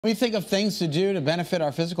We think of things to do to benefit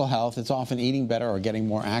our physical health. It's often eating better or getting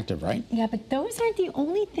more active, right? Yeah, but those aren't the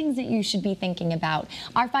only things that you should be thinking about.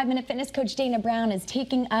 Our 5-Minute Fitness coach, Dana Brown, is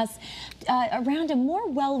taking us around a more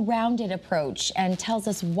well-rounded approach and tells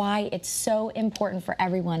us why it's so important for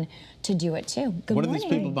everyone to do it too. Good What morning. are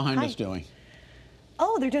these people behind us doing?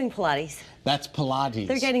 Oh, they're doing Pilates. That's Pilates.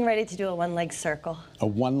 They're getting ready to do a one-leg circle. A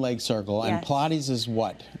one-leg circle. Yes. And Pilates is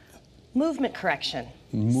what? Movement correction.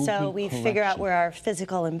 Movement so we figure out where our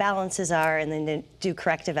physical imbalances are and then do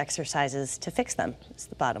corrective exercises to fix them. That's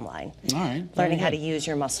the bottom line. All right. Learning how to use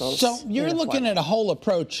your muscles. So you're looking at a whole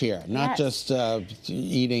approach here, not Yes. just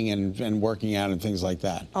eating and working out and things like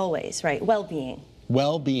that. Always, right. Well-being.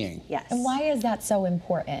 Well-being. Yes. And why is that so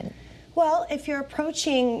important? Well, if you're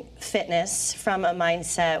approaching fitness from a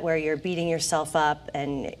mindset where you're beating yourself up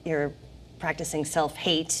and you're practicing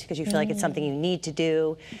self-hate because you feel like it's something you need to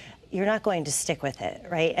do, you're not going to stick with it,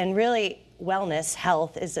 right? And really, wellness,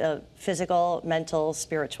 health, is a physical, mental,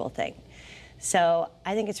 spiritual thing. So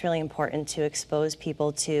I think it's really important to expose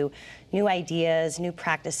people to new ideas, new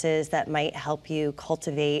practices that might help you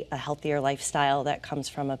cultivate a healthier lifestyle that comes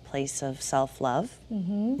from a place of self-love,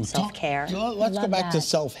 self-care. Let's go Love back to that.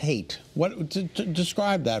 self-hate. What?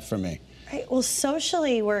 Describe that for me. Right. Well,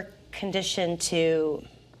 socially, we're conditioned to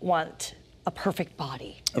want a perfect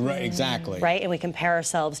body. Right, exactly. Right? And we compare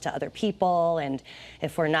ourselves to other people, and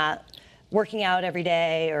if we're not working out every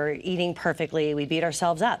day or eating perfectly, we beat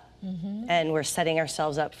ourselves up. And we're setting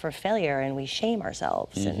ourselves up for failure, and we shame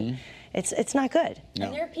ourselves. And it's not good. No.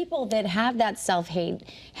 And there are people that have that self-hate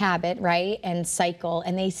habit, right, and cycle,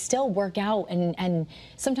 and they still work out and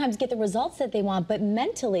sometimes get the results that they want, but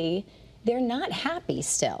mentally, they're not happy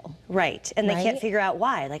still. Right. And they can't Right? figure out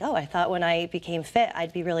why. Like, oh, I thought when I became fit,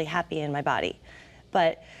 I'd be really happy in my body.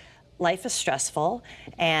 But life is stressful,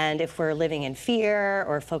 and if we're living in fear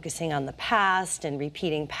or focusing on the past and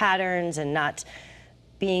repeating patterns and not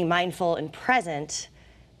being mindful and present,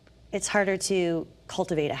 it's harder to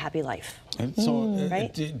cultivate a happy life. And so,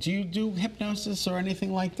 Right? do you do hypnosis or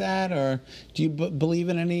anything like that, or do you believe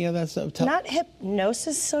in any of that stuff? Not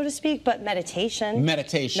hypnosis, so to speak, but meditation.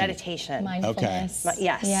 Meditation. Meditation. Mindfulness.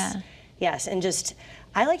 Yes. Yeah. Yes, and just,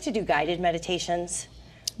 I like to do guided meditations.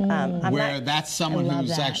 I'm Where not- that's someone I love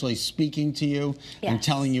who's that. actually speaking to you and Yes.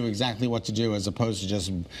 telling you exactly what to do, as opposed to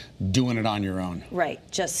just doing it on your own. Right,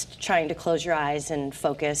 just trying to close your eyes and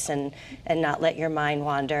focus and not let your mind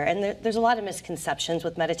wander. And there's a lot of misconceptions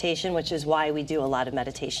with meditation, which is why we do a lot of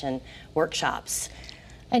meditation workshops.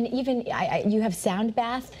 And even, you have sound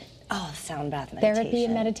bath Oh, sound bath meditation. therapy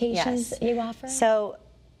and meditations Yes. that you offer? So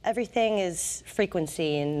everything is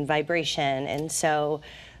frequency and vibration, and so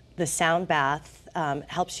the sound bath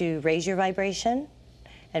helps you raise your vibration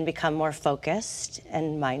and become more focused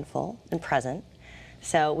and mindful and present.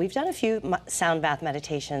 So we've done a few sound bath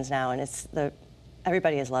meditations now, and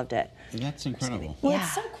everybody has loved it. That's incredible. Well, Yeah.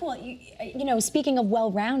 it's so cool. You know, speaking of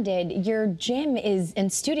well-rounded, your gym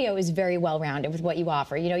and studio is very well-rounded with what you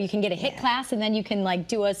offer. You know, you can get a HIIT class, and then you can like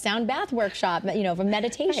do a sound bath workshop, you know, for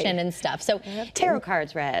meditation and stuff. So Tarot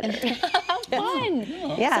cards read. how fun!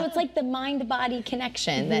 Yeah. So it's like the mind-body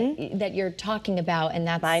connection that you're talking about, and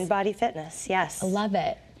that's Mind, body, fitness, yes. I love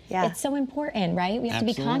it. Yeah. It's so important, right? We have to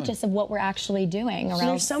be Absolutely. conscious of what we're actually doing. Or There's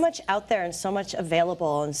else so much out there and so much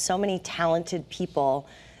available and so many talented people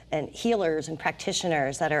and healers and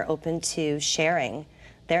practitioners that are open to sharing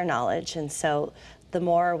their knowledge. And so the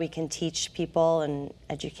more we can teach people and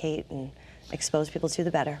educate and expose people to,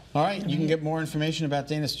 the better. All right, you can get more information about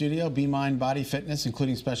Dana's studio, Be Mind Body Fitness,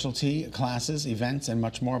 including specialty classes, events, and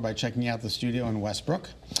much more by checking out the studio in Westbrook,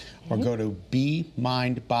 or go to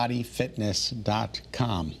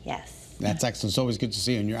BeMindBodyFitness.com. Yes. That's excellent. It's always good to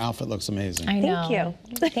see you, and your outfit looks amazing. I know.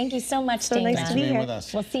 Thank you. Thank you so much, So Dana. nice Thanks to for be being here. with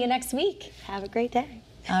us. We'll see you next week. Have a great day.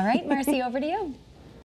 All right, Marcy, over to you.